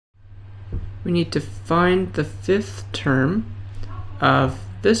we need to find the fifth term of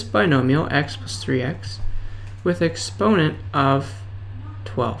this binomial, x plus 3x, with exponent of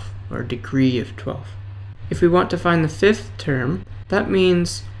 12, or degree of 12. If we want to find the fifth term, that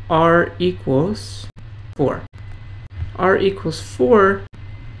means r equals 4. R equals 4,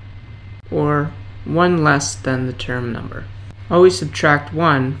 or 1 less than the term number. Always subtract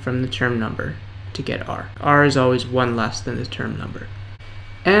 1 from the term number to get r. R is always 1 less than the term number.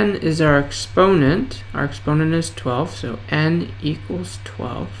 N is our exponent. Our exponent is 12, so n equals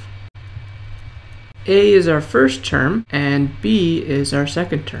 12. A is our first term, and b is our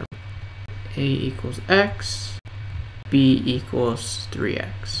second term. A equals x, b equals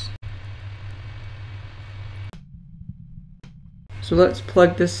 3x. So let's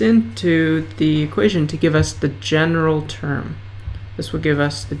plug this into the equation to give us the general term. This will give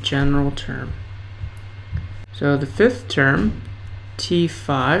us the general term. So the fifth term,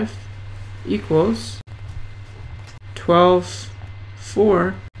 t5, equals 12,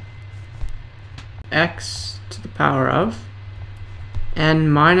 4, x to the power of n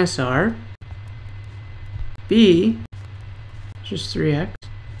minus r, b, which is 3x,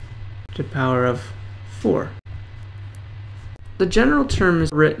 to the power of 4. The general term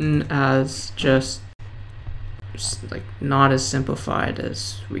is written as just like not as simplified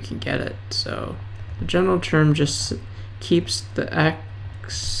as we can get it. So the general term just keeps the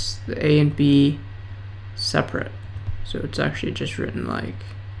x, the a and b separate. So it's actually just written like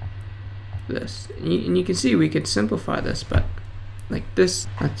this. And you can see we could simplify this, but like this,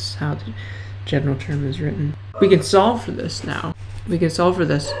 that's how the general term is written. We can solve for this now. We can solve for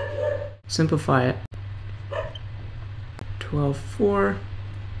this, simplify it. 12, 4.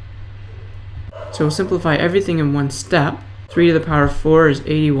 So we'll simplify everything in one step. 3 to the power of 4 is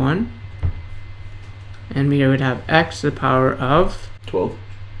 81. And we would have x to the power of 12.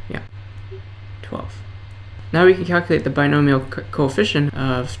 Yeah, 12. Now we can calculate the binomial coefficient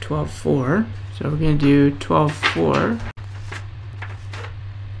of 12, 4. So we're going to do 12, 4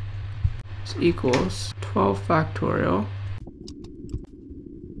 equals 12 factorial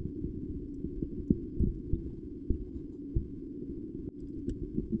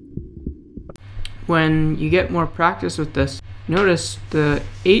when you get more practice with this, notice the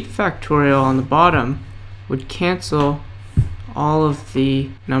 8 factorial on the bottom would cancel all of the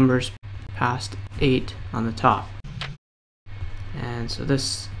numbers past 8 on the top. And so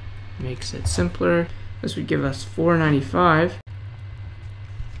this makes it simpler. This would give us 495.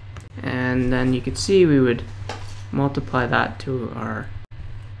 And then you could see we would multiply that to our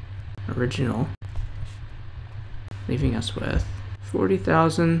original, leaving us with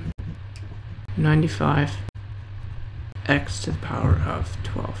 40,095 x to the power of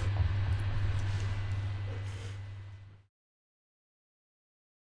 12.